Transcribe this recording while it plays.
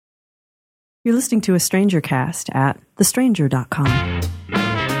You're listening to a Stranger Cast at thestranger.com.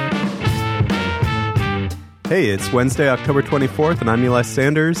 Hey, it's Wednesday, October 24th, and I'm Eli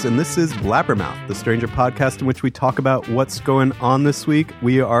Sanders, and this is Blabbermouth, the Stranger podcast in which we talk about what's going on this week.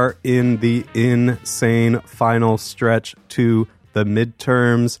 We are in the insane final stretch to the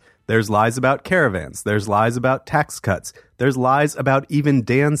midterms. There's lies about caravans. There's lies about tax cuts. There's lies about even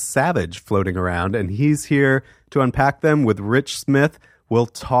Dan Savage floating around, and he's here to unpack them with Rich Smith. We'll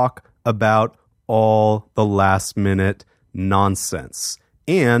talk about all the last-minute nonsense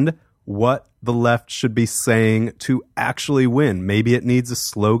and what the left should be saying to actually win. Maybe it needs a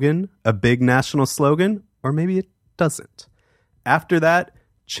slogan, a big national slogan, or maybe it doesn't. After that,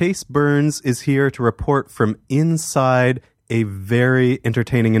 Chase Burns is here to report from inside a very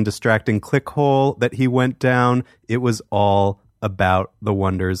entertaining and distracting Clickhole that he went down. It was all about the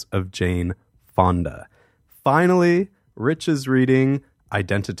wonders of Jane Fonda. Finally, Rich is reading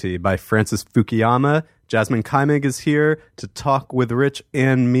Identity by Francis Fukyama. Jasmyne Keimig is here to talk with Rich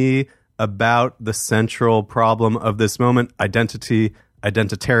and me about the central problem of this moment: identity,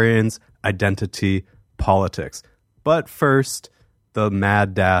 identitarians, identity politics. But first, the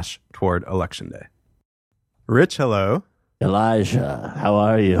mad dash toward Election Day. Rich, hello. Elijah, how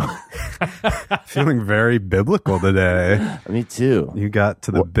are you? Feeling very biblical today. Me too. You got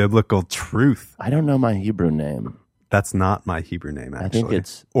to the biblical truth. I don't know my Hebrew name. That's not my Hebrew name, actually. I think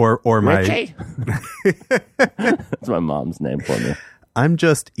it's or my Richie. That's my mom's name for me. I'm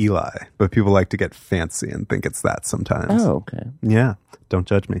just Eli, but people like to get fancy and think it's that sometimes. Oh, okay. Yeah, don't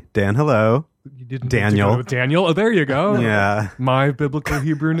judge me. Dan, hello. You didn't Daniel. Daniel. Oh, there you go. Yeah. My biblical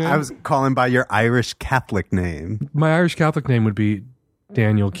Hebrew name. I was calling by your Irish Catholic name. My Irish Catholic name would be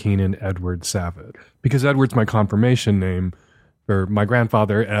Daniel Keenan Edward Savage, because Edward's my confirmation name for my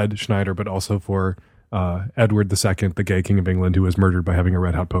grandfather, Ed Schneider, but also for Edward II, the gay king of England, who was murdered by having a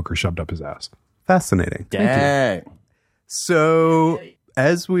red hot poker shoved up his ass. Fascinating. Dang. So,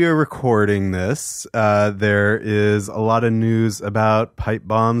 as we are recording this, there is a lot of news about pipe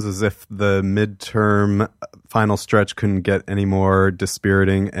bombs, as if the midterm final stretch couldn't get any more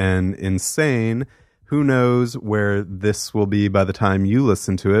dispiriting and insane. Who knows where this will be by the time you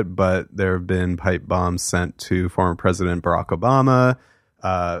listen to it, but there have been pipe bombs sent to former President Barack Obama,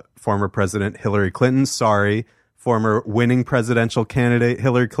 former President Hillary Clinton, former winning presidential candidate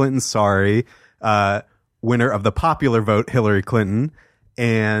Hillary Clinton, winner of the popular vote Hillary Clinton,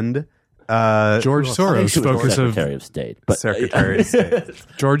 and George Soros, focus of Secretary of State. Secretary of State.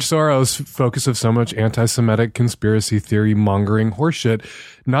 George Soros, focus of so much anti-Semitic conspiracy theory mongering horseshit,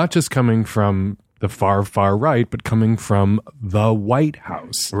 not just coming from the far, far right, but coming from the White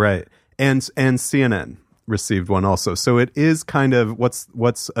House. Right. And CNN received one also. So it is kind of what's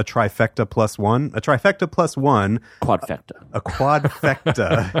a trifecta plus one? A trifecta plus one. Quadfecta. A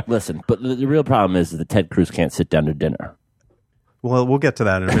quadfecta. Listen, but the real problem is that Ted Cruz can't sit down to dinner. Well, we'll get to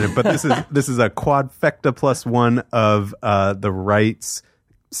that in a minute. But this is a quadfecta plus one of the right's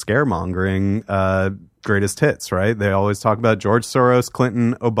scaremongering greatest hits, right? They always talk about George Soros,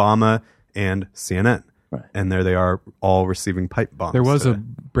 Clinton, Obama, and CNN. Right. And there they are, all receiving pipe bombs. There was a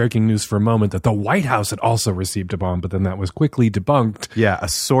breaking news for a moment that the White House had also received a bomb, but then that was quickly debunked. Yeah, a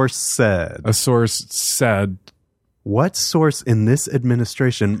source said. What source in this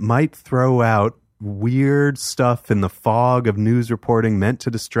administration might throw out weird stuff in the fog of news reporting meant to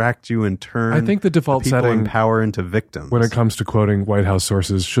distract you and turn I think the default people setting in power into victims? When it comes to quoting White House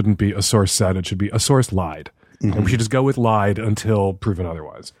sources, shouldn't be a source said, it should be a source lied. Mm-hmm. And we should just go with lied until proven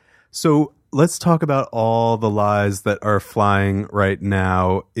otherwise. So let's talk about all the lies that are flying right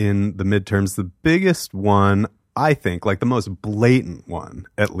now in the midterms. The biggest one, I think, like the most blatant one,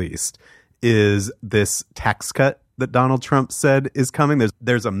 at least, is this tax cut that Donald Trump said is coming.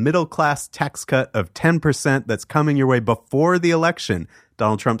 There's a middle-class tax cut of 10% that's coming your way before the election.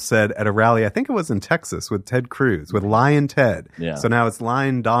 Donald Trump said at a rally, I think it was in Texas, with Ted Cruz, with Lion Ted. Yeah. So now it's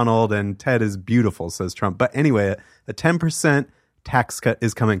Lion Donald and Ted is beautiful, says Trump. But anyway, a 10% tax cut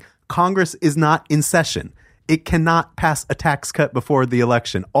is coming. Congress is not in session. It cannot pass a tax cut before the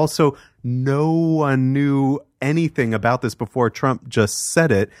election. Also, no one knew anything about this before Trump just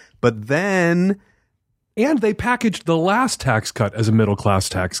said it. But then... And they packaged the last tax cut as a middle-class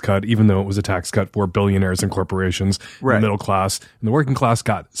tax cut, even though it was a tax cut for billionaires and corporations. Right. The middle class and the working class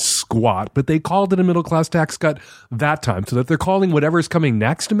got squat, but they called it a middle-class tax cut that time. So that they're calling whatever's coming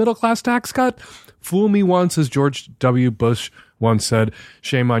next a middle-class tax cut. Fool me once, as George W. Bush once said,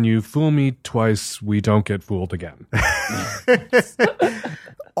 shame on you. Fool me twice, we don't get fooled again.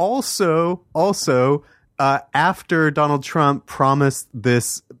 Also, after Donald Trump promised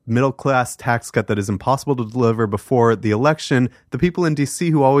this middle-class tax cut that is impossible to deliver before the election, the people in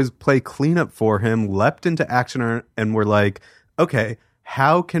D.C. who always play cleanup for him leapt into action and were like, okay,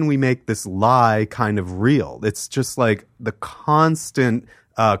 how can we make this lie kind of real? It's just like the constant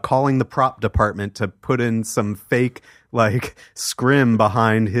calling the prop department to put in some fake like scrim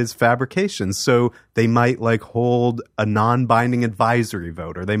behind his fabrications. So they might like hold a non-binding advisory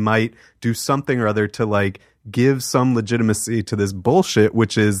vote, or they might do something or other to like give some legitimacy to this bullshit,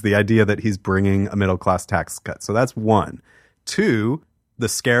 which is the idea that he's bringing a middle-class tax cut. So that's one. Two,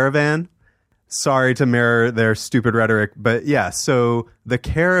 the caravan. Sorry to mirror their stupid rhetoric, but yeah, so the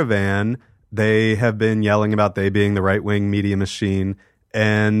caravan, they have been yelling about they being the right-wing media machine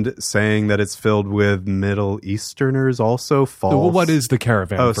and saying that it's filled with Middle Easterners also. False. Well, what is the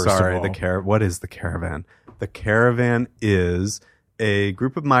caravan, what is the caravan? The caravan is a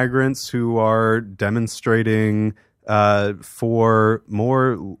group of migrants who are demonstrating for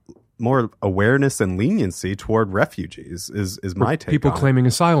more awareness and leniency toward refugees is my take. People claiming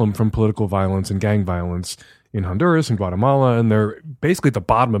asylum from political violence and gang violence in Honduras and Guatemala, and they're basically at the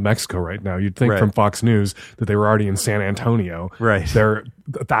bottom of Mexico right now. You'd think from Fox News that they were already in San Antonio. Right. They're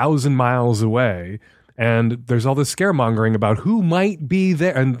 1,000 miles away, and there's all this scaremongering about who might be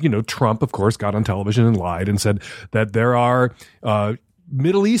there. And, you know, Trump, of course, got on television and lied and said that there are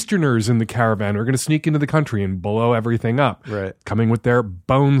Middle Easterners in the caravan who are going to sneak into the country and blow everything up, coming with their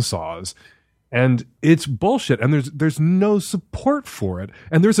bone saws. And it's bullshit, and there's no support for it.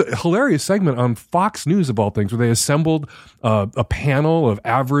 And there's a hilarious segment on Fox News, of all things, where they assembled a panel of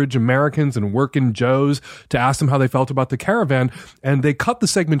average Americans and working Joes to ask them how they felt about the caravan. And they cut the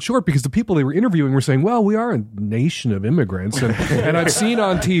segment short because the people they were interviewing were saying, well, we are a nation of immigrants. And I've seen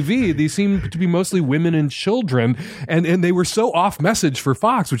on TV, these seem to be mostly women and children. And they were so off message for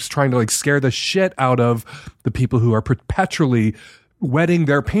Fox, which is trying to like scare the shit out of the people who are perpetually wetting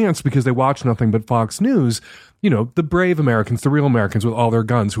their pants because they watch nothing but Fox News. You know, the brave Americans, the real Americans with all their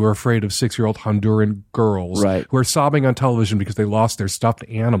guns, who are afraid of 6-year-old Honduran girls, who are sobbing on television because they lost their stuffed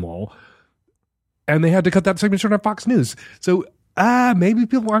animal. And they had to cut that segment short on Fox News. So maybe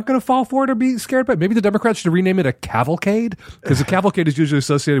people aren't going to fall for it or be scared, but maybe the Democrats should rename it a cavalcade, because the cavalcade is usually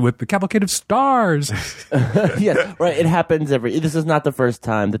associated with the cavalcade of stars. Yes, right. It happens this is not the first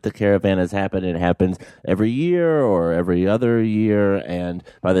time that the caravan has happened. It happens every year or every other year. And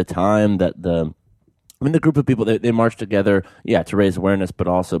by the time that the group of people, they march together, to raise awareness, but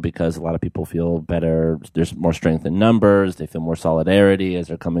also because a lot of people feel better. There's more strength in numbers. They feel more solidarity as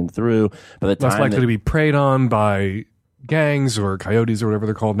they're coming through. By the time less likely to be preyed on by gangs or coyotes or whatever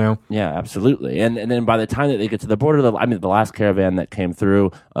they're called now. Yeah, absolutely. And then by the time that they get to the border, the last caravan that came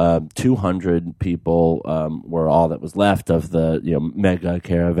through, 200 people were all that was left of the mega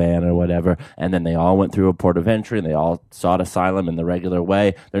caravan or whatever. And then they all went through a port of entry and they all sought asylum in the regular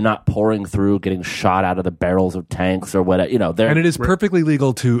way. They're not pouring through, getting shot out of the barrels of tanks or whatever. And it is perfectly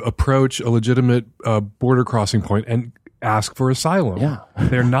legal to approach a legitimate border crossing point and ask for asylum. Yeah.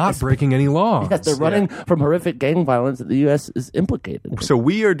 They're not breaking any laws. Yes, they're running from horrific gang violence that the U.S. is implicated. So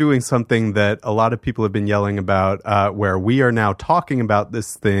we are doing something that a lot of people have been yelling about, where we are now talking about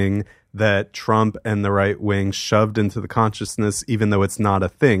this thing that Trump and the right wing shoved into the consciousness, even though it's not a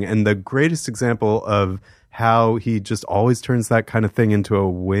thing. And the greatest example of how he just always turns that kind of thing into a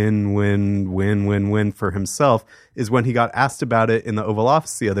win-win-win-win-win for himself is when he got asked about it in the Oval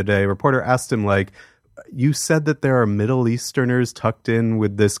Office the other day. A reporter asked him, like, you said that there are Middle Easterners tucked in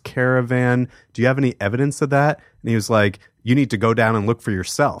with this caravan. Do you have any evidence of that? And he was like, you need to go down and look for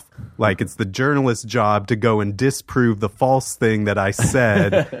yourself. Like, it's the journalist's job to go and disprove the false thing that I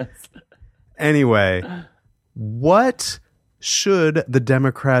said. Anyway, what should the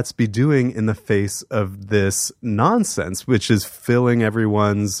Democrats be doing in the face of this nonsense, which is filling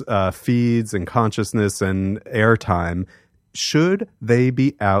everyone's feeds and consciousness and airtime? Should they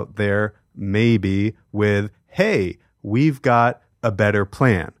be out there maybe with, hey, we've got a better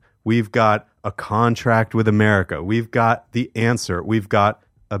plan. We've got a contract with America. We've got the answer. We've got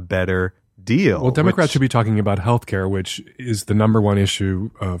a better deal. Well, Democrats should be talking about healthcare, which is the number one issue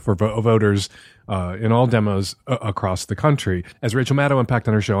for voters in all demos across the country, as Rachel Maddow unpacked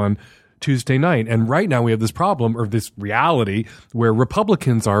on her show on Tuesday night. And right now we have this problem, or this reality, where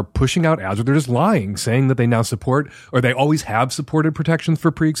Republicans are pushing out ads, or they're just lying, saying that they now support, or they always have supported protections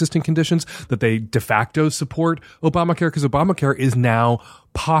for pre-existing conditions, that they de facto support Obamacare because Obamacare is now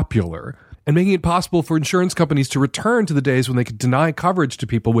popular, and making it possible for insurance companies to return to the days when they could deny coverage to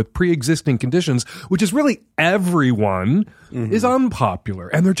people with pre-existing conditions, which is really everyone, is unpopular.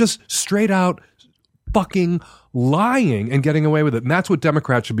 And they're just straight out fucking lying and getting away with it. And that's what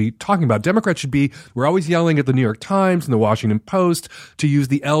Democrats should be talking about. Democrats should be, we're always yelling at the New York Times and the Washington Post to use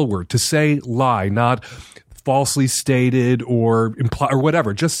the L word, to say lie, not falsely stated or imply or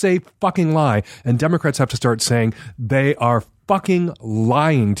whatever. Just say fucking lie. And Democrats have to start saying they are fucking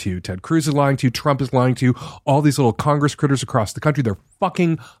lying to you. Ted Cruz is lying to you. Trump is lying to you. All these little Congress critters across the country, they're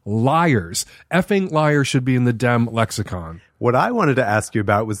fucking liars. Effing liars should be in the Dem lexicon. What I wanted to ask you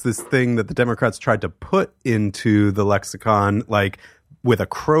about was this thing that the Democrats tried to put into the lexicon, like with a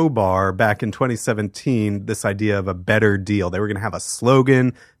crowbar back in 2017, this idea of a better deal. They were going to have a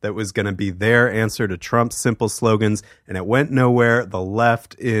slogan that was going to be their answer to Trump's simple slogans, and it went nowhere. The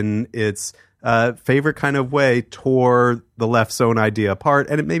left, in its favorite kind of way, tore the left's own idea apart,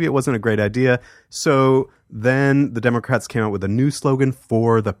 and maybe it wasn't a great idea. So then the Democrats came out with a new slogan,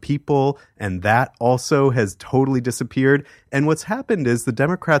 for the people, and that also has totally disappeared. And what's happened is the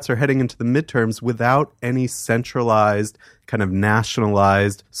Democrats are heading into the midterms without any centralized, kind of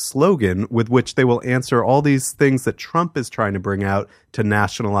nationalized slogan with which they will answer all these things that Trump is trying to bring out to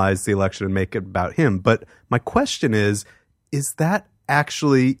nationalize the election and make it about him. But my question is that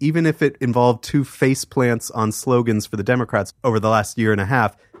actually, even if it involved two faceplants on slogans for the Democrats over the last year and a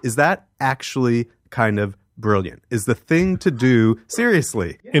half, is that actually kind of brilliant? Is the thing to do,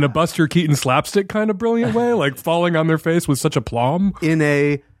 seriously, in a Buster Keaton slapstick kind of brilliant way, like falling on their face with such aplomb?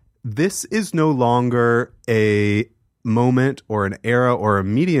 This is no longer a moment or an era or a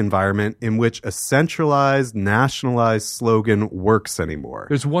media environment in which a centralized, nationalized slogan works anymore.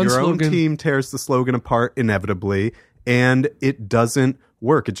 There's one Your slogan. own team tears the slogan apart inevitably, and it doesn't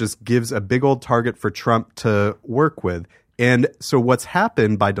work. It just gives a big old target for Trump to work with. And so what's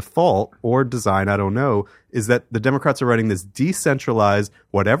happened by default or design, I don't know, is that the Democrats are running this decentralized,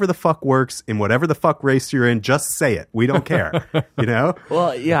 whatever the fuck works in whatever the fuck race you're in, just say it. We don't care, you know?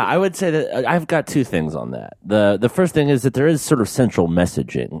 Well, yeah, I would say that I've got two things on that. The first thing is that there is sort of central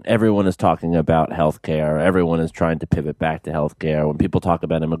messaging. Everyone is talking about healthcare. Everyone is trying to pivot back to healthcare. When people talk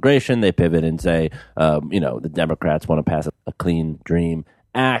about immigration, they pivot and say, the Democrats want to pass a clean dream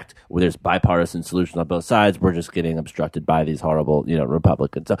act where there's bipartisan solutions on both sides. We're just getting obstructed by these horrible,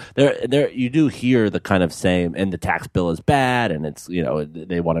 Republicans. So there, you do hear the kind of same, and the tax bill is bad, and it's,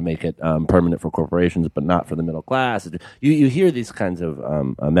 they want to make it permanent for corporations, but not for the middle class. You hear these kinds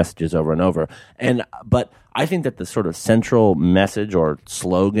of messages over and over, but I think that the sort of central message or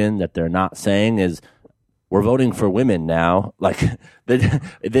slogan that they're not saying is, we're voting for women now. Like,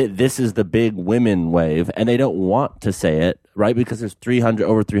 this is the big women wave, and they don't want to say it, right? Because there's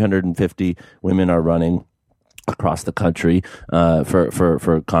over 350 women are running across the country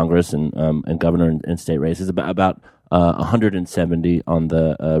for Congress and governor and state races. About 170 on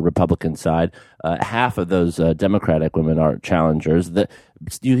the Republican side. Half of those Democratic women are challengers.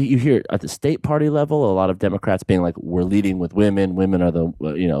 You hear at the state party level a lot of Democrats being like, "We're leading with women. Women are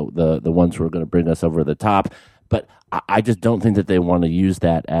the ones who are going to bring us over the top." But I just don't think that they want to use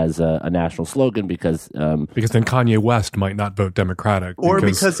that as a national slogan because then Kanye West might not vote Democratic, or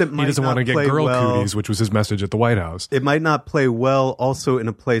because it might he doesn't not want to get play girl well. cooties, which was his message at the White House. It might not play well also in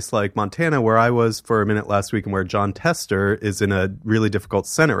a place like Montana, where I was for a minute last week, and where John Tester is in a really difficult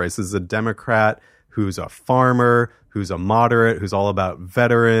Senate race. This is a Democrat who's a farmer, who's a moderate, who's all about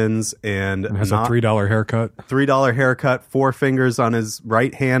veterans, and has a $3 haircut. $3 haircut, 4 fingers on his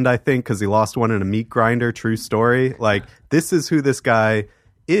right hand, I think, because he lost one in a meat grinder. True story. Like, this is who this guy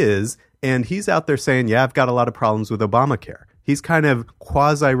is, and he's out there saying, yeah, I've got a lot of problems with Obamacare. He's kind of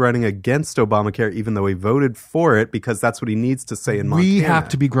quasi-running against Obamacare, even though he voted for it, because that's what he needs to say in Montana. We have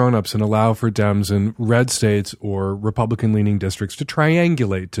to be grown-ups and allow for Dems in red states or Republican-leaning districts to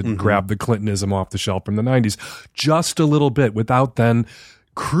triangulate, to grab the Clintonism off the shelf from the 90s just a little bit without then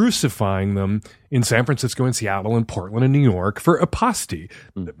crucifying them in San Francisco and Seattle and Portland and New York for aposty.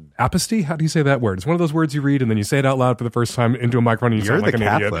 Aposty? How do you say that word? It's one of those words you read and then you say it out loud for the first time into a microphone and you sound like an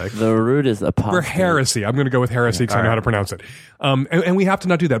idiot. The root is aposty. For heresy. I'm going to go with heresy because I know how to pronounce it. And we have to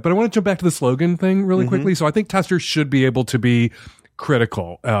not do that. But I want to jump back to the slogan thing really quickly. So I think Tester should be able to be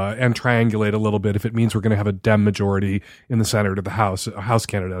critical and triangulate a little bit if it means we're going to have a Dem majority in the Senate or the House. A House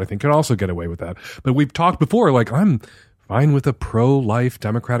candidate, I think, can also get away with that. But we've talked before, like, I'm fine with a pro-life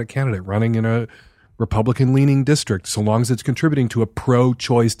Democratic candidate running in a Republican-leaning district, so long as it's contributing to a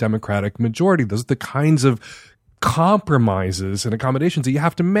pro-choice Democratic majority. Those are the kinds of compromises and accommodations that you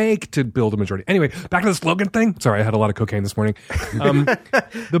have to make to build a majority. Anyway, back to the slogan thing. Sorry, I had a lot of cocaine this morning.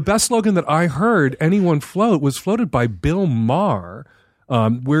 The best slogan that I heard anyone float was floated by Bill Maher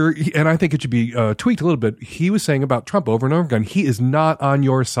And I think it should be tweaked a little bit. He was saying about Trump over and over again, he is not on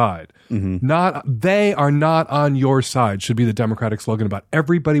your side. They are not on your side should be the Democratic slogan about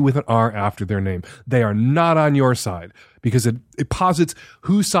everybody with an R after their name. They are not on your side because it posits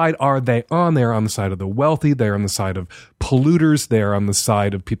whose side are they on? They are on the side of the wealthy. They are on the side of polluters. They are on the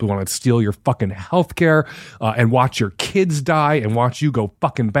side of people who want to steal your fucking health care and watch your kids die and watch you go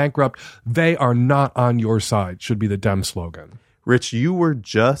fucking bankrupt. They are not on your side should be the Dem slogan. Rich, you were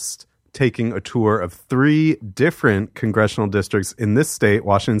just taking a tour of 3 different congressional districts in this state,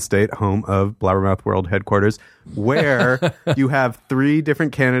 Washington State, home of Blabbermouth World headquarters, where you have 3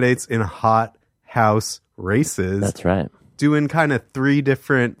 different candidates in hot house races. That's right. Doing kind of 3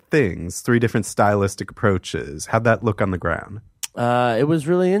 different things, 3 different stylistic approaches. How'd that look on the ground? It was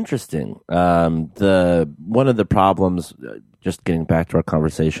really interesting. One of the problems, just getting back to our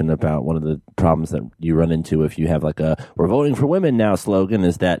conversation about one of the problems that you run into if you have like a "we're voting for women now" slogan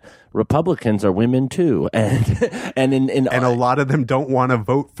is that Republicans are women too, and a lot of them don't want to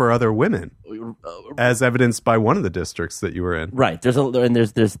vote for other women, as evidenced by one of the districts that you were in. Right. There's of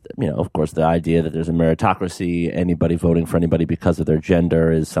course the idea that there's a meritocracy. Anybody voting for anybody because of their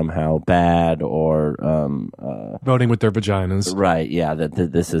gender is somehow bad, or voting with their vaginas. Right. Yeah.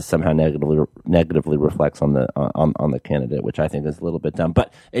 That this is somehow negatively reflects on the candidate, which I think is a little bit dumb.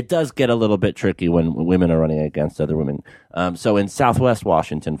 But it does get a little bit tricky when women are running against other women. So in Southwest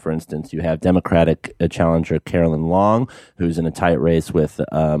Washington, for instance, you have Democratic challenger Carolyn Long, who's in a tight race with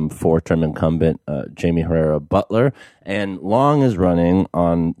 4-term incumbent Jamie Herrera Butler. And Long is running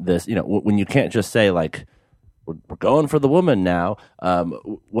on this, when you can't just say, like, we're going for the woman now,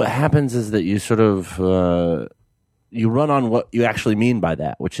 what happens is that you sort of... you run on what you actually mean by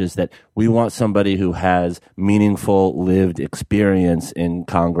that, which is that we want somebody who has meaningful lived experience in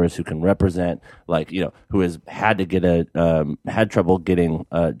Congress, who can represent, who has had to get had trouble getting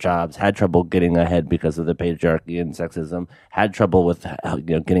jobs, had trouble getting ahead because of the patriarchy and sexism, had trouble with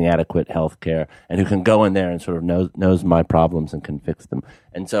getting adequate health care, and who can go in there and sort of knows my problems and can fix them.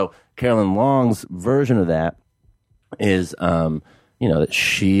 And so Carolyn Long's version of that is that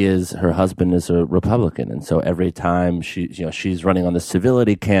her husband is a Republican, and so every time she's running on the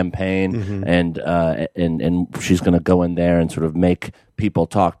civility campaign, and she's going to go in there and sort of make people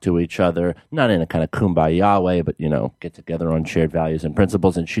talk to each other, not in a kind of kumbaya way, but get together on shared values and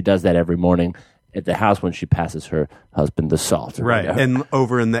principles, and she does that every morning at the house when she passes her husband the salt. Right, and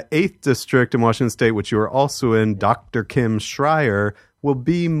over in the 8th district in Washington State, which you are also in, Dr. Kim Schreier will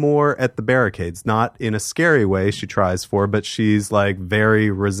be more at the barricades, not in a scary way she tries for, but she's like very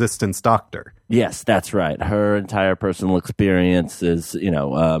resistance doctor. Yes, that's right. Her entire personal experience is,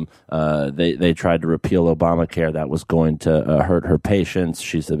 they tried to repeal Obamacare. That was going to hurt her patients.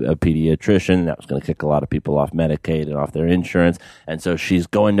 She's a pediatrician. That was going to kick a lot of people off Medicaid and off their insurance. And so she's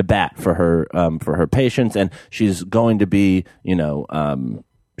going to bat for her patients, and she's going to be,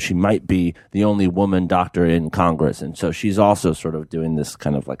 she might be the only woman doctor in Congress. And so she's also sort of doing this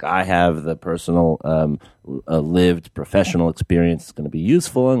kind of like, I have the personal lived professional experience that's going to be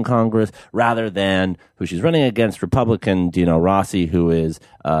useful in Congress, rather than who she's running against, Republican Dino Rossi, who is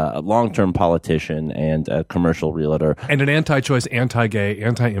a long-term politician and a commercial realtor. And an anti-choice, anti-gay,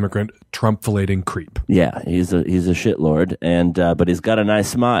 anti-immigrant, Trump-filleting creep. Yeah, he's a shitlord, and but he's got a nice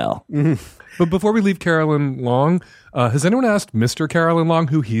smile. But before we leave Carolyn Long, has anyone asked Mr. Carolyn Long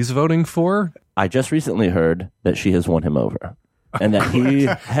who he's voting for? I just recently heard that she has won him over, and that he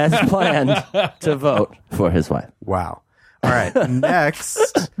has planned to vote for his wife. Wow. All right.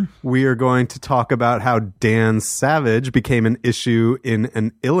 Next, we are going to talk about how Dan Savage became an issue in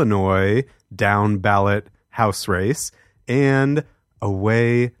an Illinois down ballot House race, and a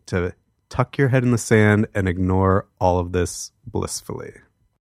way to tuck your head in the sand and ignore all of this blissfully.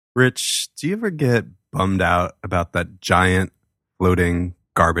 Rich, do you ever get bummed out about that giant floating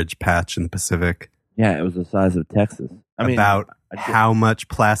garbage patch in the Pacific? Yeah, it was the size of Texas. How much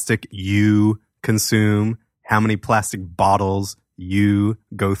plastic you consume, how many plastic bottles you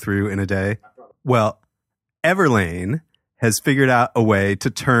go through in a day? Well, Everlane has figured out a way to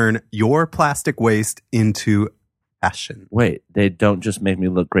turn your plastic waste into fashion. Wait, they don't just make me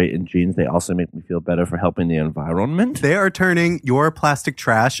look great in jeans, they also make me feel better for helping the environment? They are turning your plastic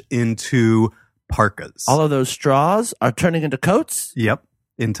trash into parkas. All of those straws are turning into coats? Yep,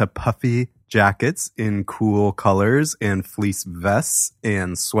 into puffy jackets in cool colors and fleece vests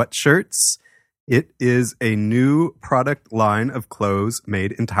and sweatshirts. It is a new product line of clothes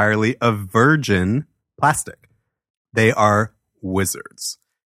made entirely of virgin plastic. They are wizards.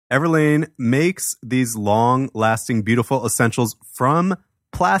 Everlane makes these long-lasting, beautiful essentials from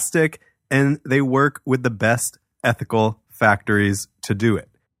plastic, and they work with the best ethical factories to do it.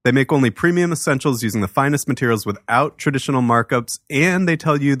 They make only premium essentials using the finest materials without traditional markups, and they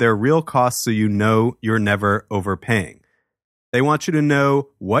tell you their real costs so you know you're never overpaying. They want you to know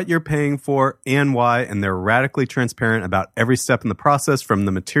what you're paying for and why, and they're radically transparent about every step in the process, from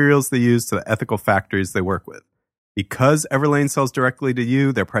the materials they use to the ethical factories they work with. Because Everlane sells directly to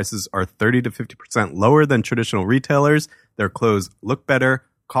you, their prices are 30 to 50% lower than traditional retailers. Their clothes look better,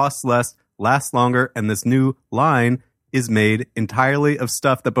 cost less, last longer, and this new line is made entirely of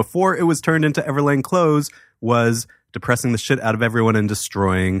stuff that before it was turned into Everlane clothes was depressing the shit out of everyone and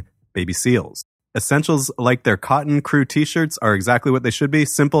destroying baby seals. Essentials like their cotton crew t-shirts are exactly what they should be: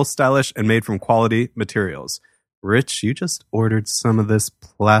 simple, stylish, and made from quality materials. Rich, you just ordered some of this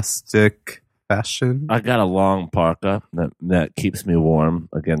plastic fashion. I got a long parka that keeps me warm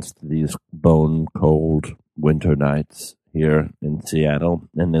against these bone cold winter nights here in Seattle,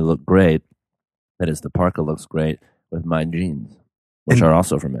 and they look great. That is, the parka looks great with my jeans, which are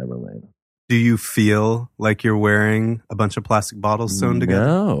also from Everlane. Do you feel like you're wearing a bunch of plastic bottles sewn together?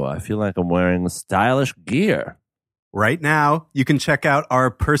 No, I feel like I'm wearing stylish gear. Right now, you can check out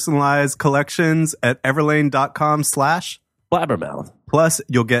our personalized collections at everlane.com/blabbermouth. Plus,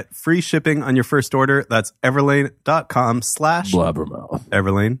 you'll get free shipping on your first order. That's everlane.com/blabbermouth.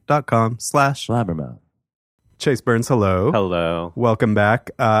 Everlane.com/blabbermouth. Chase Burns, hello. Hello. Welcome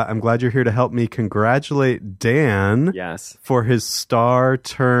back. I'm glad you're here to help me congratulate Dan for his star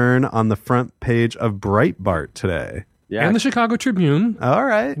turn on the front page of Breitbart today. Yeah. And the Chicago Tribune. All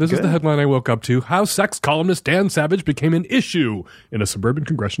right. This is the headline I woke up to. How sex columnist Dan Savage became an issue in a suburban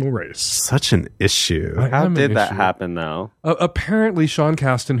congressional race. Such an issue. How did that happen, though? Apparently, Sean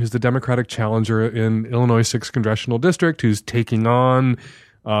Casten, who's the Democratic challenger in Illinois' 6th Congressional District, who's taking on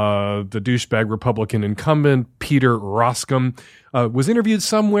the douchebag Republican incumbent, Peter Roskam, was interviewed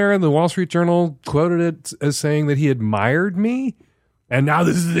somewhere, and the Wall Street Journal quoted it as saying that he admired me. And now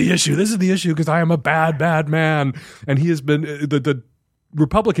this is the issue. This is the issue because I am a bad, bad man. And he has been, the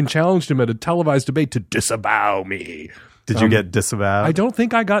Republican challenged him at a televised debate to disavow me. Did you get disavowed? I don't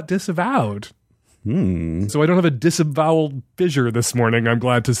think I got disavowed. So I don't have a disavowal fissure this morning, I'm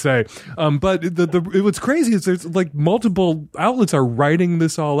glad to say. But what's crazy is there's like multiple outlets are writing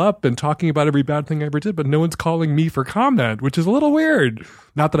this all up and talking about every bad thing I ever did, but no one's calling me for comment, which is a little weird.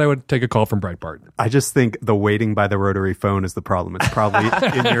 Not that I would take a call from Breitbart. I just think the waiting by the rotary phone is the problem. It's probably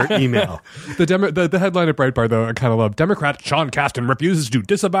in your email. The headline at Breitbart, though, I kind of love. Democrat Sean Casten refuses to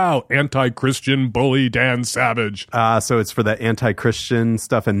disavow anti-Christian bully Dan Savage. So it's for the anti-Christian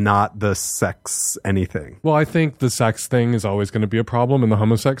stuff and not the sex anything. Well, I think the sex thing is always going to be a problem, and the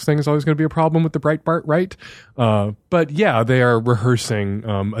homosex thing is always going to be a problem with the Breitbart, right? But yeah, they are rehearsing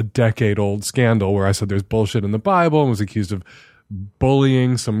a decade-old scandal where I said there's bullshit in the Bible and was accused of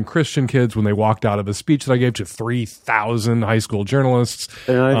bullying some Christian kids when they walked out of a speech that I gave to 3,000 high school journalists.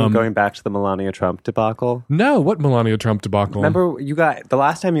 They're not even going back to the Melania Trump debacle? No, what Melania Trump debacle? Remember, the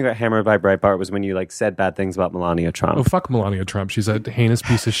last time you got hammered by Breitbart was when you said bad things about Melania Trump. Oh, fuck Melania Trump. She's a heinous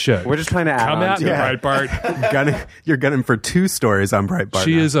piece of shit. We're just trying to come at me, Breitbart. You're gunning for 2 stories on Breitbart.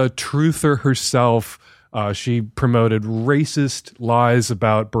 She is a truther herself. She promoted racist lies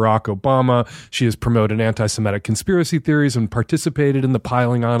about Barack Obama. She has promoted anti-Semitic conspiracy theories and participated in the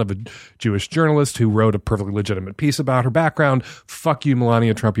piling on of a Jewish journalist who wrote a perfectly legitimate piece about her background. Fuck you,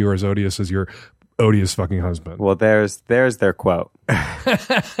 Melania Trump. You are as odious as your odious fucking husband. Well, there's their quote.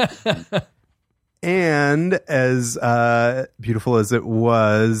 And as beautiful as it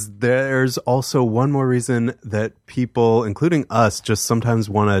was, there's also one more reason that people, including us, just sometimes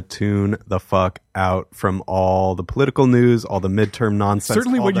want to tune the fuck out from all the political news, all the midterm nonsense.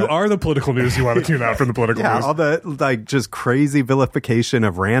 Certainly when you are the political news, you want to tune out from the political news. All the just crazy vilification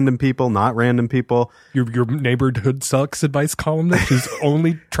of random people, not random people. Your neighborhood sucks advice columnist who's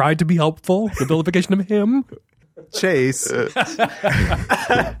only tried to be helpful. The vilification of him. Chase.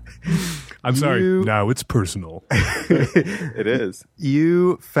 I'm sorry. Now it's personal. It is.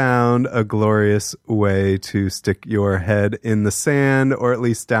 You found a glorious way to stick your head in the sand, or at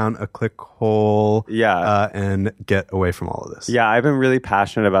least down a clickhole, and get away from all of this. Yeah, I've been really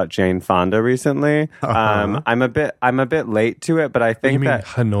passionate about Jane Fonda recently. I'm a bit late to it, but I think you mean that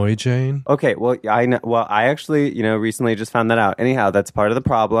Hanoi Jane. Okay, well, I actually, recently just found that out. Anyhow, that's part of the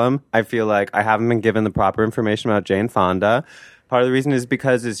problem. I feel like I haven't been given the proper information about Jane Fonda. Part of the reason is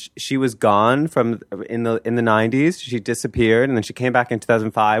because she was gone from in the 90s. She disappeared, and then she came back in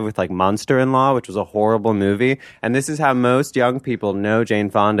 2005 with Monster-in-Law, which was a horrible movie. And this is how most young people know Jane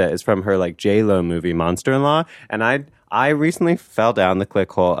Fonda, is from her J-Lo movie Monster-in-Law. And I recently fell down the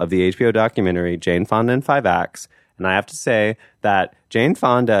clickhole of the HBO documentary Jane Fonda in 5 Acts, and I have to say that Jane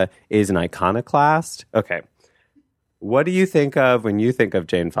Fonda is an iconoclast. Okay. What do you think of when you think of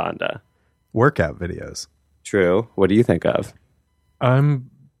Jane Fonda? Workout videos. True. What do you think of?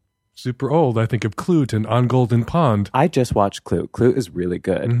 I'm super old. I think of Clute and On Golden Pond. I just watched Clute. Clute is really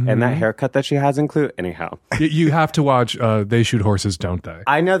good. And that haircut that she has in Clute, anyhow. You have to watch They Shoot Horses, Don't They?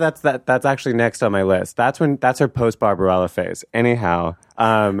 I know that's actually next on my list. That's her post-Barbarella phase. Anyhow.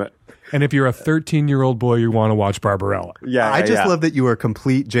 And if you're a 13-year-old boy, you want to watch Barbarella. I just love that you were a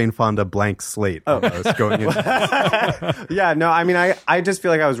complete Jane Fonda blank slate almost going in. Yeah, no, I mean, I just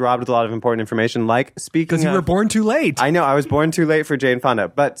feel like I was robbed with a lot of important information. Like, speaking Because you were born too late. I know, I was born too late for Jane Fonda.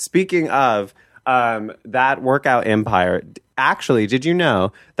 But speaking of that workout empire, actually, did you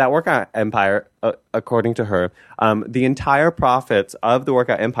know that workout empire, according to her, the entire profits of the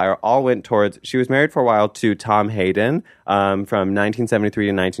workout empire all went towards, she was married for a while to Tom Hayden from 1973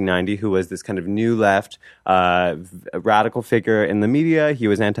 to 1990, who was this kind of new left radical figure in the media. He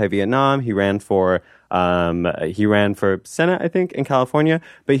was anti-Vietnam. He ran for Senate, I think, in California.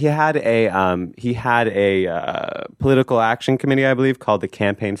 But he had a political action committee, I believe, called the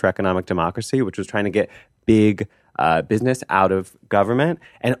Campaign for Economic Democracy, which was trying to get big business out of government.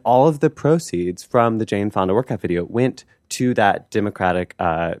 And all of the proceeds from the Jane Fonda workout video went to that Democratic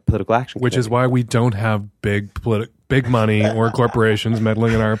political action committee. Which is why we don't have big money or corporations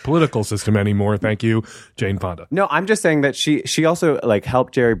meddling in our political system anymore. Thank you, Jane Fonda. No, I'm just saying that she also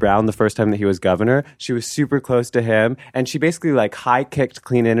helped Jerry Brown the first time that he was governor. She was super close to him, and she basically high kicked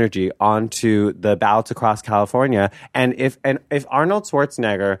clean energy onto the ballots across California. And if Arnold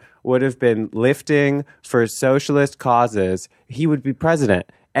Schwarzenegger would have been lifting for socialist causes, he would be president.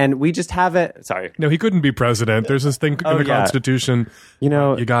 And we just haven't. Sorry. No, he couldn't be president. There's this thing in the Constitution.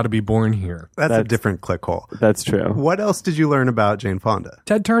 You got to be born here. That's a different clickhole. That's true. What else did you learn about Jane Fonda?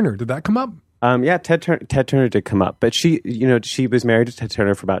 Ted Turner. Did that come up? Yeah, Ted Turner did come up, but she was married to Ted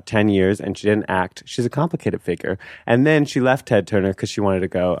Turner for about 10 years, and she didn't act. She's a complicated figure, and then she left Ted Turner because she wanted to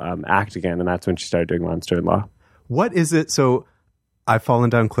go act again, and that's when she started doing Monster-in-Law. What is it? So I've fallen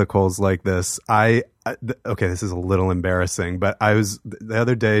down clickholes like this. Okay, this is a little embarrassing, but I was the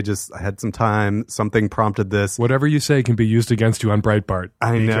other day, I had some time, something prompted this. Whatever you say can be used against you on Breitbart.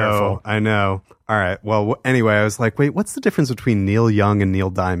 Be careful. I know. All right. Well, anyway, I was like, wait, what's the difference between Neil Young and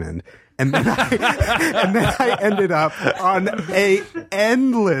Neil Diamond? And then I ended up on a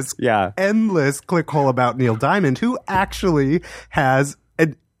endless clickhole about Neil Diamond, who actually has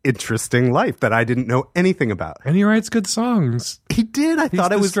an interesting life that I didn't know anything about. And he writes good songs. He did. I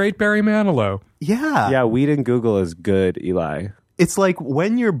thought it was straight Barry Manilow. Yeah. Yeah, weed and Google is good, Eli. It's like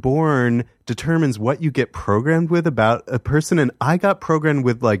when you're born determines what you get programmed with about a person. And I got programmed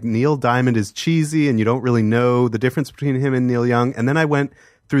with Neil Diamond is cheesy and you don't really know the difference between him and Neil Young. And then I went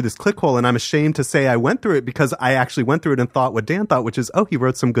through this clickhole, and I'm ashamed to say I went through it because I actually went through it and thought what Dan thought, which is, he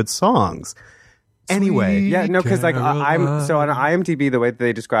wrote some good songs. Anyway. Yeah, no, because so on IMDb, the way that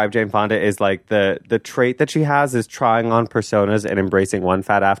they describe Jane Fonda is the trait that she has is trying on personas and embracing one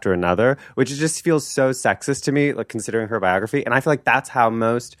fad after another, which just feels so sexist to me, considering her biography. And I feel like that's how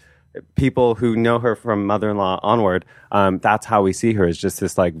most people who know her from Mother-in-Law onward, that's how we see her, is just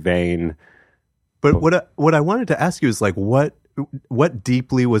this vain. But what I wanted to ask you is what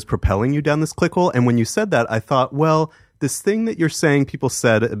deeply was propelling you down this clickhole? And when you said that, I thought, well, this thing that you're saying people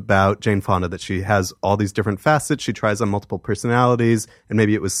said about Jane Fonda, that she has all these different facets, she tries on multiple personalities, and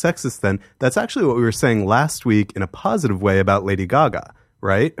maybe it was sexist then, that's actually what we were saying last week in a positive way about Lady Gaga,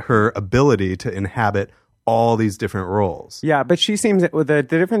 right? Her ability to inhabit all these different roles. Yeah, but she seems, the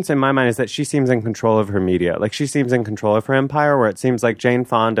difference in my mind is that she seems in control of her media. She seems in control of her empire, where it seems like Jane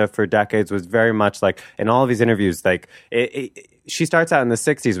Fonda for decades was very much in all of these interviews, she starts out in the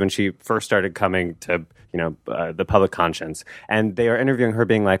 60s when she first started coming to, the public conscience. And they are interviewing her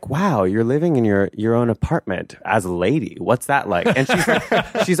being like, wow, you're living in your own apartment as a lady. What's that like? And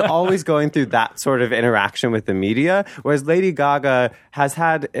she's always going through that sort of interaction with the media. Whereas Lady Gaga has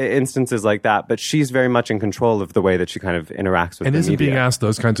had instances like that, but she's very much in control of the way that she kind of interacts with the media. And isn't being asked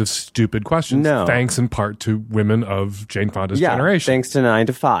those kinds of stupid questions. No. Thanks in part to women of Jane Fonda's generation. Thanks to 9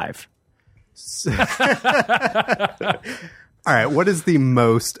 to 5. All right, what is the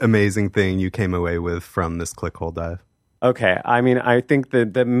most amazing thing you came away with from this clickhole dive? Okay, I mean, I think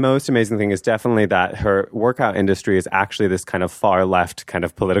the most amazing thing is definitely that her workout industry is actually this kind of far left kind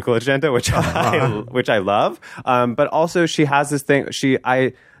of political agenda, which I love. But also, she has this thing.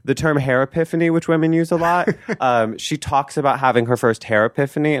 The term hair epiphany, which women use a lot, she talks about having her first hair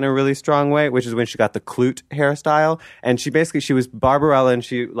epiphany in a really strong way, which is when she got the Clute hairstyle. And she was Barbarella, and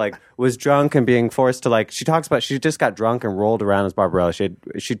she was drunk and being forced to she talks about she just got drunk and rolled around as Barbarella.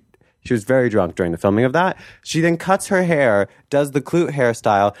 She was very drunk during the filming of that. She then cuts her hair, does the clute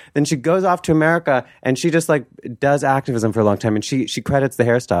hairstyle. Then she goes off to America and she just like does activism for a long time. And she credits the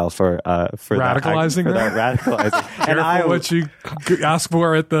hairstyle for radicalizing her. That radicalizing. And what you ask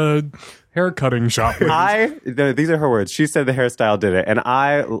for at the hair cutting shop. These are her words. She said the hairstyle did it, and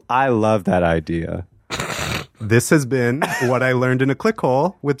I love that idea. This has been What I Learned in a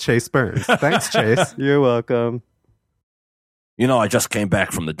Clickhole with Chase Burns. Thanks, Chase. You're welcome. You know, I just came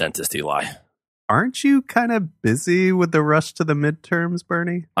back from the dentist, Eli. Aren't you kind of busy with the rush to the midterms,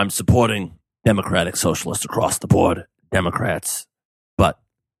 Bernie? I'm supporting Democratic Socialists across the board, Democrats, but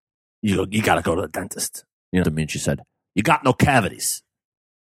you got to go to the dentist. You know what I mean? She said, "You got no cavities,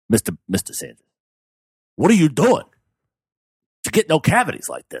 Mr. Sanders. What are you doing to get no cavities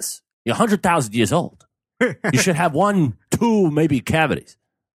like this? You're 100,000 years old. You should have 1, 2, maybe cavities."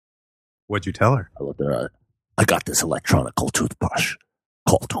 What'd you tell her? I looked at her. I got this electronical toothbrush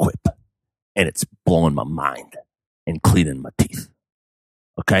called Quip, and it's blowing my mind and cleaning my teeth.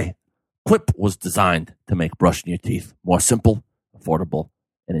 Okay? Quip was designed to make brushing your teeth more simple, affordable,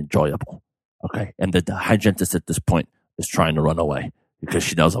 and enjoyable. Okay? And the hygienist at this point is trying to run away because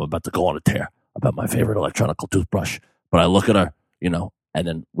she knows I'm about to go on a tear about my favorite electronical toothbrush. But I look at her, and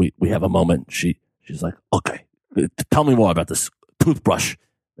then we have a moment. She's like, "Okay, tell me more about this toothbrush,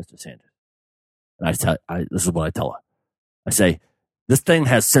 Mr. Sanders." And this is what I tell her. I say, "This thing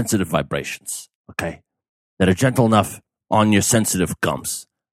has sensitive vibrations, okay, that are gentle enough on your sensitive gums.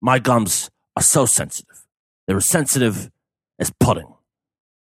 My gums are so sensitive. They're as sensitive as pudding.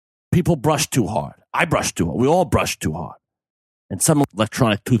 People brush too hard. I brush too hard. We all brush too hard. And some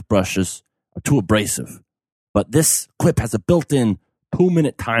electronic toothbrushes are too abrasive. But this Quip has a built-in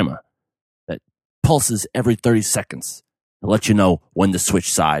 2-minute timer that pulses every 30 seconds to let you know when to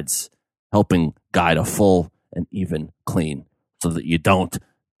switch sides, helping guide a full and even clean so that you don't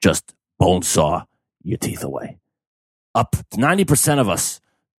just bone saw your teeth away. Up to 90% of us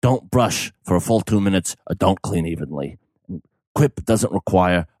don't brush for a full 2 minutes or don't clean evenly. Quip doesn't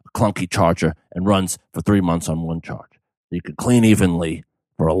require a clunky charger and runs for 3 months on one charge. So you can clean evenly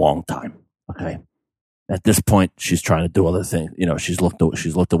for a long time. Okay. At this point, she's trying to do other things. She's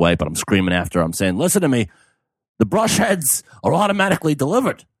looked away, but I'm screaming after her. I'm saying, "Listen to me. The brush heads are automatically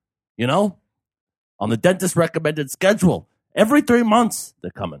delivered. On the dentist recommended schedule. Every 3 months,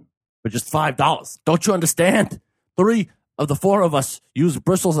 they're coming for just $5. Don't you understand? 3 of the 4 of us use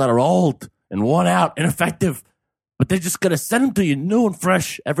bristles that are old and worn out, ineffective, but they're just going to send them to you new and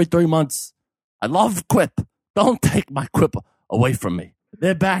fresh every 3 months. I love Quip. Don't take my Quip away from me."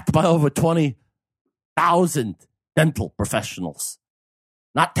 They're backed by over 20,000 dental professionals.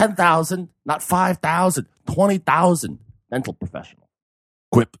 Not 10,000, not 5,000, 20,000 dental professionals.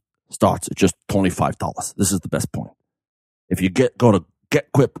 Quip starts at just $25. This is the best point. If you go to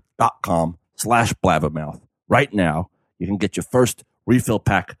getquip.com/blabbermouth right now, you can get your first refill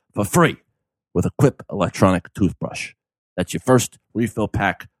pack for free with a Quip electronic toothbrush. That's your first refill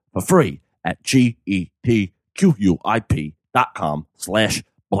pack for free at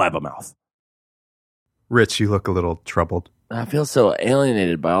getquip.com/blabbermouth. Rich, you look a little troubled. I feel so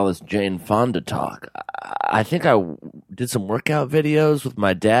alienated by all this Jane Fonda talk. I think I did some workout videos with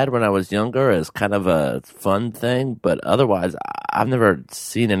my dad when I was younger as kind of a fun thing, but otherwise, I've never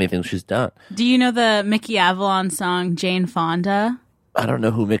seen anything she's done. Do you know the Mickey Avalon song, Jane Fonda? I don't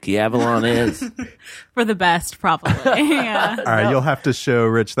know who Mickey Avalon is. For the best, probably. Yeah. All right, you'll have to show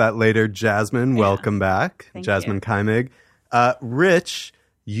Rich that later. Jasmine, welcome back. Thank Jasmyne you. Keimig. Rich,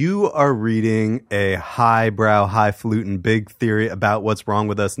 you are reading a highbrow, highfalutin, big theory about what's wrong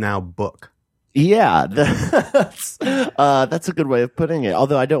with us now book. Yeah, that's a good way of putting it.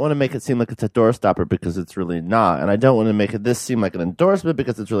 Although I don't want to make it seem like it's a doorstopper because it's really not. And I don't want to make this seem like an endorsement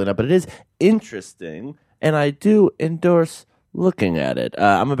because it's really not. But it is interesting, and I do endorse looking at it.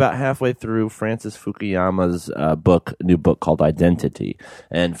 I'm about halfway through Francis Fukuyama's new book called Identity.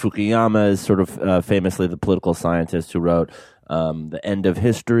 And Fukuyama is sort of famously the political scientist who wrote The End of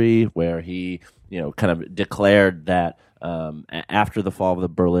History, where he kind of declared that after the fall of the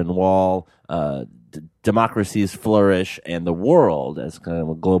Berlin Wall, democracies flourish, and the world, as kind of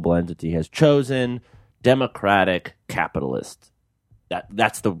a global entity, has chosen democratic capitalist.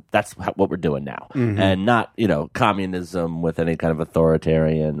 That's what we're doing now, and not communism with any kind of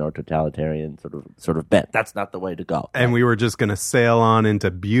authoritarian or totalitarian sort of bent. That's not the way to go. And we were just going to sail on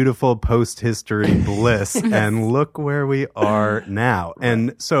into beautiful post-history bliss, and look where we are now.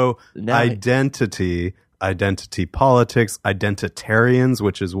 And so, identity politics, identitarians,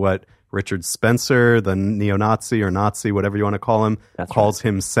 which is what Richard Spencer, the neo-Nazi or Nazi, whatever you want to call him, calls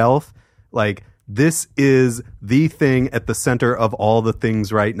himself. Like, this is the thing at the center of all the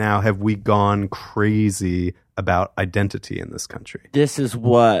things right now. Have we gone crazy about identity in this country? This is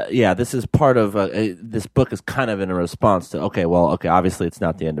part of this book is kind of in a response to obviously it's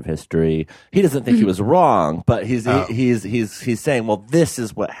not the end of history. He doesn't think he was wrong, but he's saying, well, this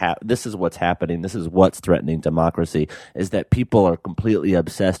is what's happening. This is what's threatening democracy, is that people are completely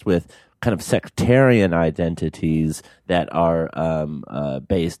obsessed with kind of sectarian identities that are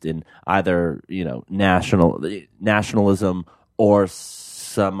based in either nationalism or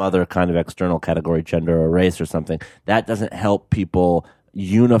some other kind of external category, gender or race or something. That doesn't help people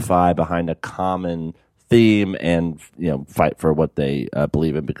unify behind a common theme and fight for what they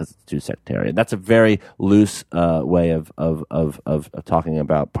believe in because it's too sectarian. That's a very loose way of talking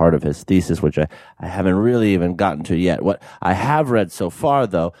about part of his thesis, which I haven't really even gotten to yet. What I have read so far,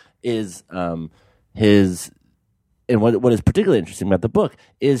 though, is his. And what is particularly interesting about the book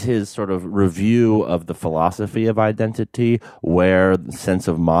is his sort of review of the philosophy of identity, where the sense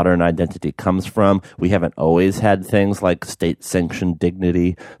of modern identity comes from. We haven't always had things like state-sanctioned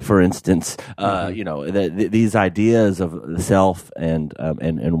dignity, for instance. These ideas of the self and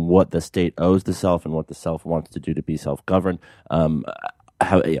what the state owes the self and what the self wants to do to be self-governed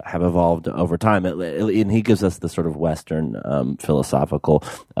have evolved over time. And he gives us the sort of Western philosophical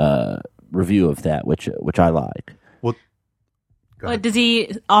review of that, which I like. Does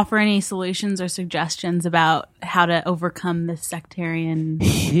he offer any solutions or suggestions about how to overcome this sectarian?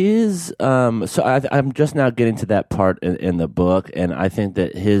 I'm just now getting to that part in the book, and I think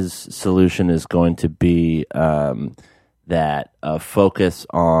that his solution is going to be that a focus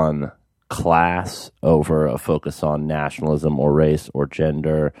on class over a focus on nationalism or race or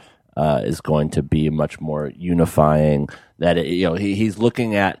gender is going to be much more unifying. That he's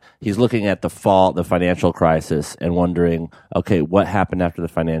looking at the financial crisis and wondering, okay, what happened after the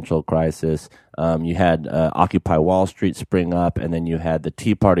financial crisis? You had Occupy Wall Street spring up, and then you had the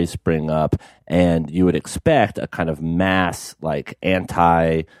Tea Party spring up, and you would expect a kind of mass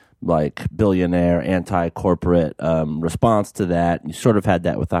billionaire, anti-corporate response to that. You sort of had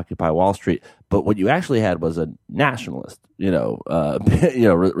that with Occupy Wall Street, but what you actually had was a nationalist,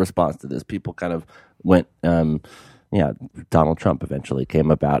 response to this. People kind of went, Donald Trump eventually came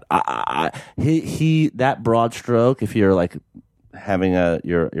about. He that broad stroke, if you're like having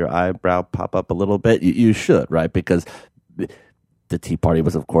your eyebrow pop up a little bit, you should, right? Because the Tea Party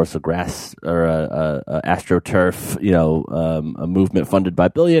was, of course, a grass or a AstroTurf, a movement funded by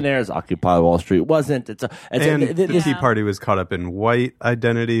billionaires. Occupy Wall Street wasn't. The Tea Party was caught up in white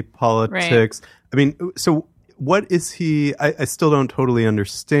identity politics. Right. I mean, so what is he? I still don't totally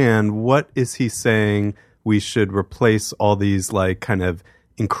understand. What is he saying? We should replace all these kind of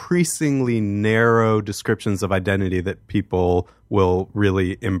increasingly narrow descriptions of identity that people will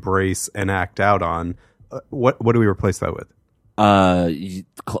really embrace and act out on. What do we replace that with?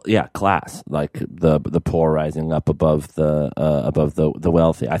 Class, like the poor rising up above the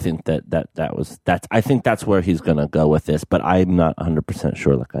wealthy. I think I think that's where he's going to go with this, but I'm not 100%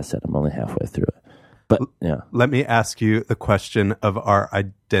 sure. Like I said, I'm only halfway through it. But yeah, let me ask you the question of our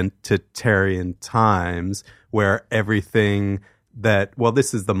identitarian times, where everything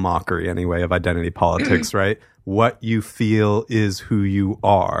this is the mockery anyway of identity politics, right? What you feel is who you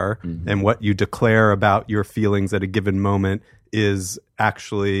are, and what you declare about your feelings at a given moment is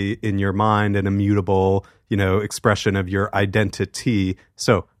actually in your mind an immutable, expression of your identity.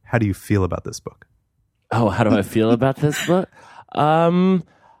 So how do you feel about this book? Oh, how do I feel about this book?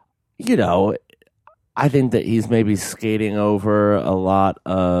 I think that he's maybe skating over a lot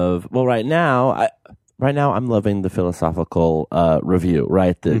of, right now I'm loving the philosophical review,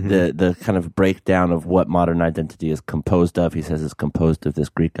 right? The kind of breakdown of what modern identity is composed of. He says it's composed of this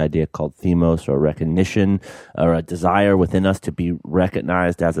Greek idea called themos, or recognition, or a desire within us to be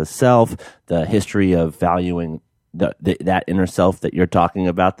recognized as a self, the history of valuing that inner self that you're talking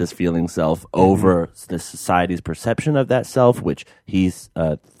about, this feeling self, over the society's perception of that self, which he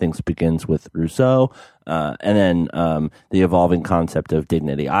thinks begins with Rousseau, and then the evolving concept of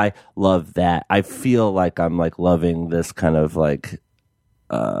dignity. I love that. I feel like I'm loving this kind of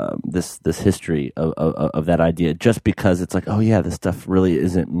this history of that idea, just because it's this stuff really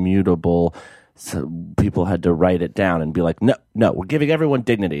isn't mutable. So people had to write it down and be like, no, we're giving everyone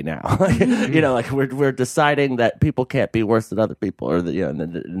dignity now. We're deciding that people can't be worse than other people, or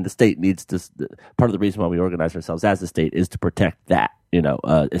and the state needs to. Part of the reason why we organize ourselves as a state is to protect that,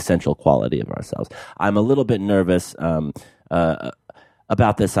 essential quality of ourselves. I'm a little bit nervous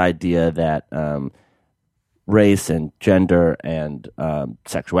about this idea that race and gender and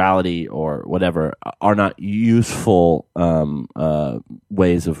sexuality or whatever are not useful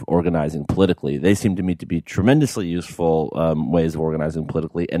ways of organizing politically. They seem to me to be tremendously useful ways of organizing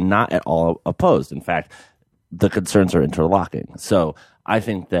politically and not at all opposed. In fact, the concerns are interlocking. So I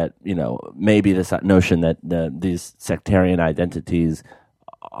think that, maybe this notion that these sectarian identities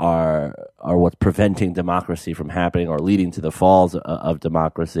are what's preventing democracy from happening or leading to the falls of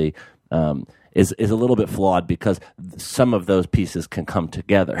democracy is a little bit flawed, because some of those pieces can come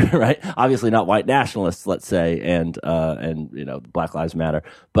together, right? Obviously not white nationalists, let's say, and Black Lives Matter,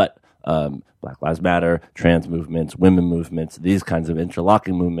 but Black Lives Matter, trans movements, women movements, these kinds of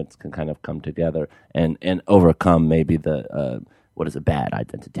interlocking movements can kind of come together and overcome maybe the what is a bad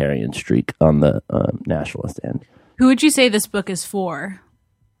identitarian streak on the nationalist end. Who would you say this book is for?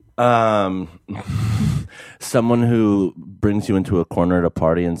 Someone who brings you into a corner at a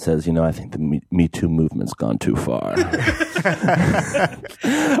party and says, I think the Me Too movement's gone too far.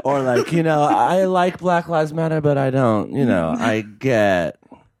 Or like, I like Black Lives Matter, but I don't, I get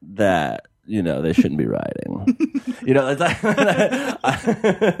that, they shouldn't be rioting. It's like,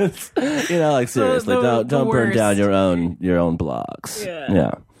 like seriously, don't burn down your own blogs.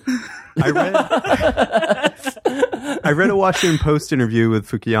 Yeah. I read a Washington Post interview with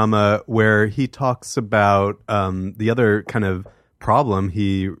Fukyama where he talks about the other kind of problem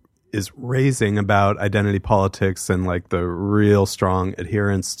he is raising about identity politics and like the real strong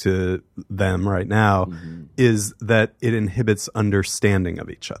adherence to them right now is that it inhibits understanding of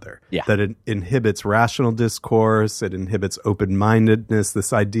each other. Yeah. That it inhibits rational discourse, it inhibits open-mindedness,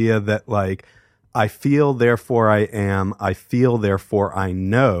 this idea that like, I feel, therefore I am, I feel, therefore I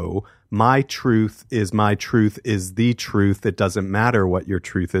know, my truth is the truth. It doesn't matter what your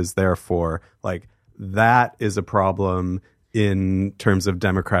truth is, therefore. Like, that is a problem in terms of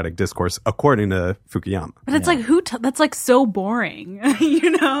democratic discourse, according to Fukuyama. But it's like, that's like so boring,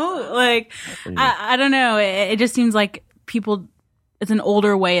 Like, I don't know. It just seems like it's an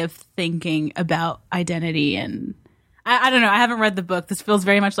older way of thinking about identity, and I don't know. I haven't read the book. This feels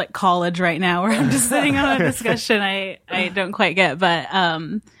very much like college right now, where I'm just sitting on a discussion I don't quite get. But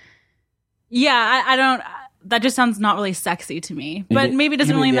I don't. That just sounds not really sexy to me. But maybe it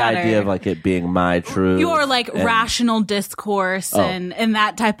doesn't really matter. The idea of like it being my truth, or like rational discourse and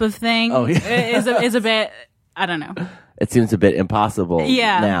that type of thing is a bit. I don't know. It seems a bit impossible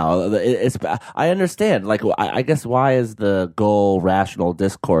now. I understand. Like, I guess why is the goal rational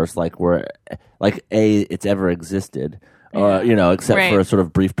discourse? Like, it's ever existed, except for a sort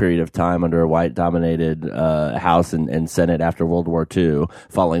of brief period of time under a white-dominated House and Senate after World War II,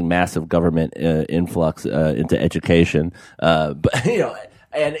 following massive government influx into education. I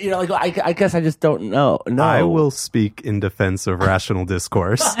guess I just don't know. No. I will speak in defense of rational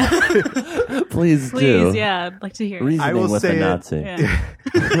discourse. Please do. Yeah, I'd like to hear. Reasoning I will with say a Nazi.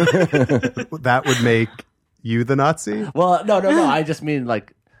 That would make you the Nazi? Well, no. I just mean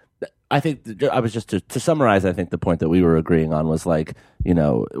like. I think I was just to summarize. I think the point that we were agreeing on was like,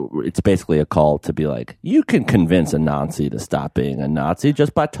 it's basically a call to be like, you can convince a Nazi to stop being a Nazi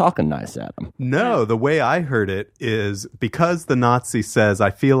just by talking nice at him. No, the way I heard it is because the Nazi says,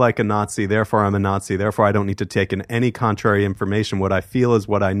 I feel like a Nazi, therefore I'm a Nazi, therefore I don't need to take in any contrary information. What I feel is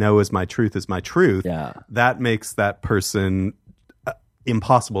what I know is my truth is my truth. Yeah. That makes that person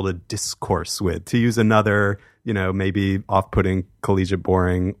impossible to discourse with, to use another maybe off-putting, collegiate,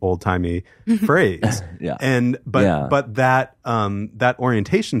 boring, old-timey phrase. Yeah. But that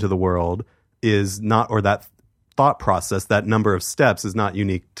orientation to the world is not, or that thought process, that number of steps is not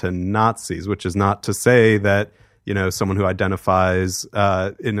unique to Nazis, which is not to say that, someone who identifies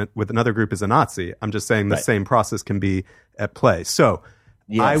with another group is a Nazi. I'm just saying the same process can be at play. So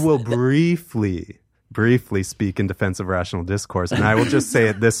yes. I will briefly speak in defense of rational discourse, and I will just say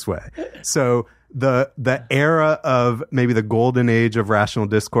it this way. So the era of maybe the golden age of rational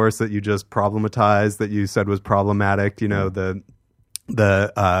discourse that you just problematized, that you said was problematic, the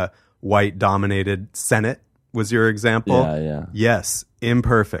white dominated Senate was your example. Yeah. Yes,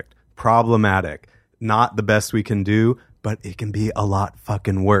 imperfect, problematic, not the best we can do, but it can be a lot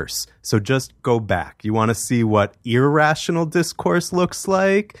fucking worse. So just go back. You want to see what irrational discourse looks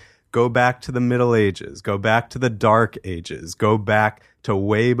like? Go back to the Middle Ages. Go back to the Dark Ages. Go back to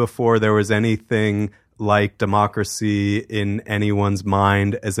way before there was anything like democracy in anyone's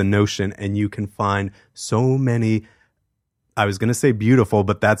mind as a notion. And you can find so many, I was going to say beautiful,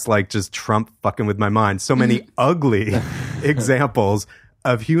 but that's like just Trump fucking with my mind. So many ugly examples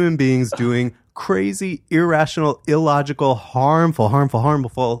of human beings doing crazy, irrational, illogical,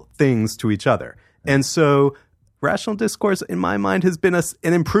 harmful things to each other. And so rational discourse, in my mind, has been an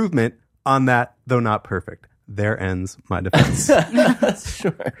improvement on that, though not perfect. there ends my defense.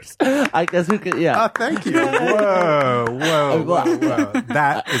 Sure. I guess we could, yeah. Oh, thank you. Whoa.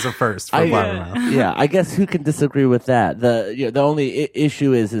 That is a first for Blabbermouth. Yeah, I guess who can disagree with that? The only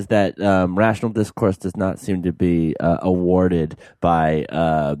issue is that rational discourse does not seem to be awarded by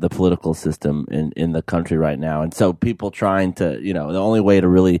the political system in the country right now. And so people trying to, the only way to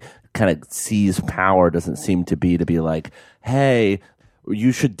really kind of seize power doesn't seem to be like, hey,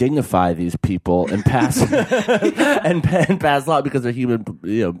 you should dignify these people and pass and pass law because they're human,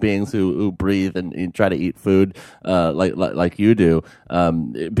 beings who breathe and try to eat food like you do.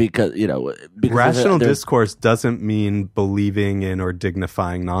 Because rational discourse doesn't mean believing in or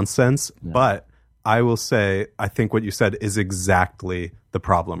dignifying nonsense, but I will say I think what you said is exactly the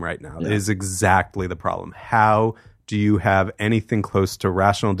problem right now. It is exactly the problem. How do you have anything close to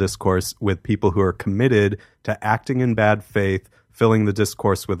rational discourse with people who are committed to acting in bad faith, filling the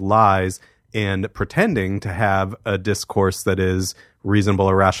discourse with lies, and pretending to have a discourse that is reasonable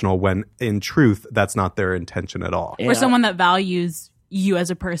or rational when, in truth, that's not their intention at all? Or someone that values you as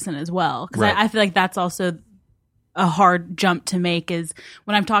a person as well. Because I feel like that's also a hard jump to make, is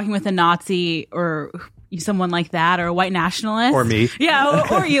when I'm talking with a Nazi or someone like that, or a white nationalist. Or me. Yeah,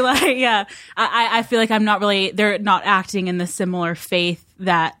 or Eli, yeah. I feel like they're not acting in the similar faith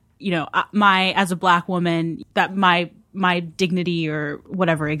that, as a black woman, that my dignity or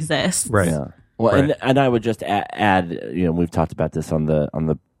whatever exists. Right. Yeah. Well, right. And I would just add, we've talked about this on the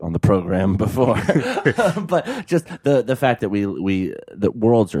program before, but just the fact that the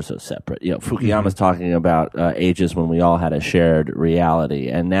worlds are so separate. Fukuyama's talking about ages when we all had a shared reality,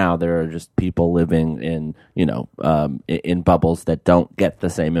 and now there are just people living in in bubbles that don't get the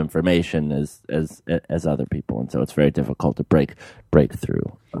same information as other people, and so it's very difficult to break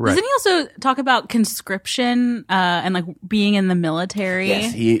through. Right. Doesn't he also talk about conscription and like being in the military?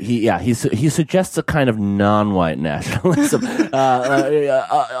 Yes, he suggests a kind of non-white nationalism.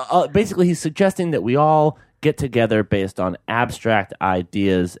 Basically, he's suggesting that we all get together based on abstract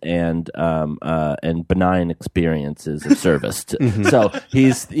ideas and benign experiences of service. So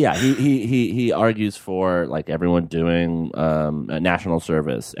he argues for like everyone doing national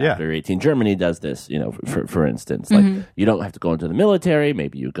service after 18. Germany does this, for instance, like you don't have to go into the military.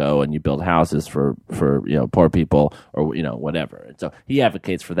 Maybe you go and you build houses for poor people or whatever. And so he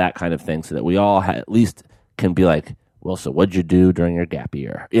advocates for that kind of thing so that we all at least can be like, well, so what'd you do during your gap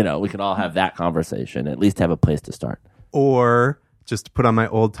year? We can all have that conversation, at least have a place to start. Or, just to put on my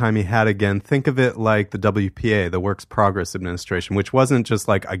old-timey hat again, think of it like the WPA, the Works Progress Administration, which wasn't just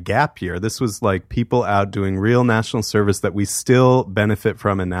like a gap year. This was like people out doing real national service that we still benefit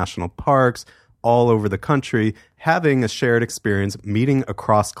from in national parks all over the country, having a shared experience, meeting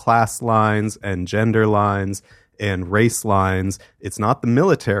across class lines and gender lines and race lines. It's not the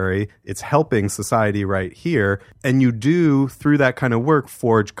military, it's helping society right here. And you do, through that kind of work,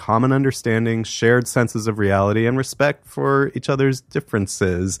 forge common understanding, shared senses of reality, and respect for each other's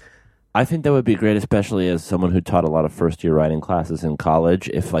differences. I think that would be great, especially as someone who taught a lot of first-year writing classes in college,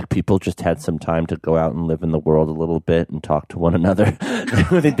 if like people just had some time to go out and live in the world a little bit and talk to one another.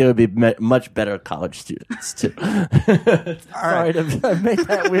 I think they would be much better college students, too. Sorry to make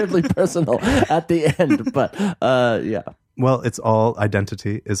that weirdly personal at the end, but yeah. Well,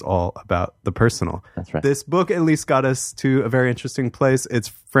 identity is all about the personal. That's right. This book at least got us to a very interesting place. It's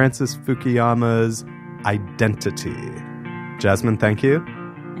Francis Fukuyama's Identity. Jasmine, thank you.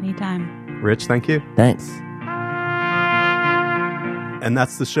 Anytime. Rich, thank you. Thanks. And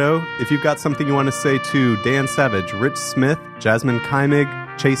that's the show. If you've got something you want to say to Dan Savage, Rich Smith, Jasmine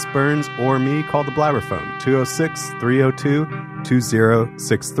Keimig, Chase Burns, or me, call the Blabberphone,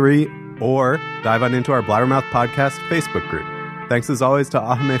 206-302-2063, or dive on into our Blabbermouth Podcast Facebook group. Thanks as always to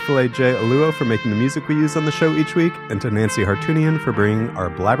Ahamefule J. Oluo for making the music we use on the show each week, and to Nancy Hartunian for bringing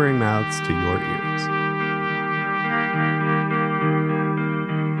our blabbering mouths to your ears.